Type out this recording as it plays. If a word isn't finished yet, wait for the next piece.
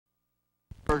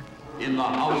In the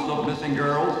House of Missing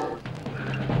Girls,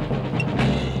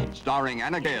 starring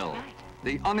Anna Gaël,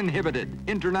 the uninhibited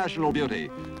international beauty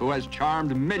who has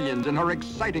charmed millions in her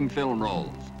exciting film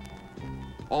roles.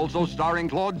 Also starring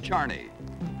Claude Charney,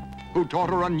 who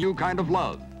taught her a new kind of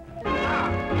love.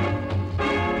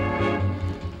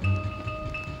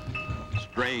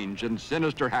 Strange and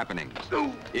sinister happenings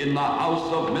in the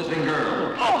House of Missing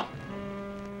Girls.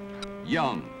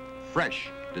 Young, fresh,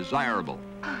 desirable.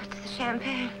 Oh, it's the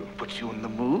champagne. Puts you in the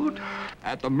mood?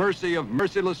 At the mercy of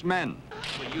merciless men.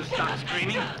 Will you stop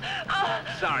screaming?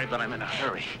 Sorry, but I'm in a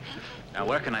hurry. Now,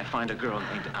 where can I find a girl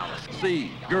named Alice? See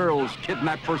girls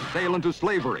kidnapped for sale into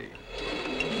slavery.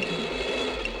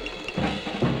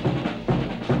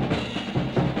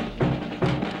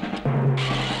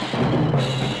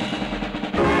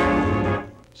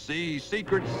 See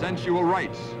secret sensual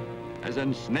rites as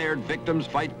ensnared victims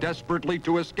fight desperately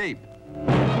to escape.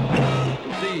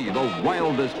 See the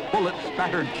wildest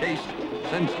bullet-spattered chase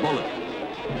since Bullet.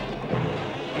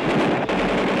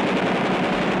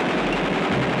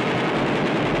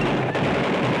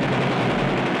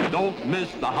 Don't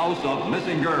miss the House of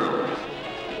Missing Girls.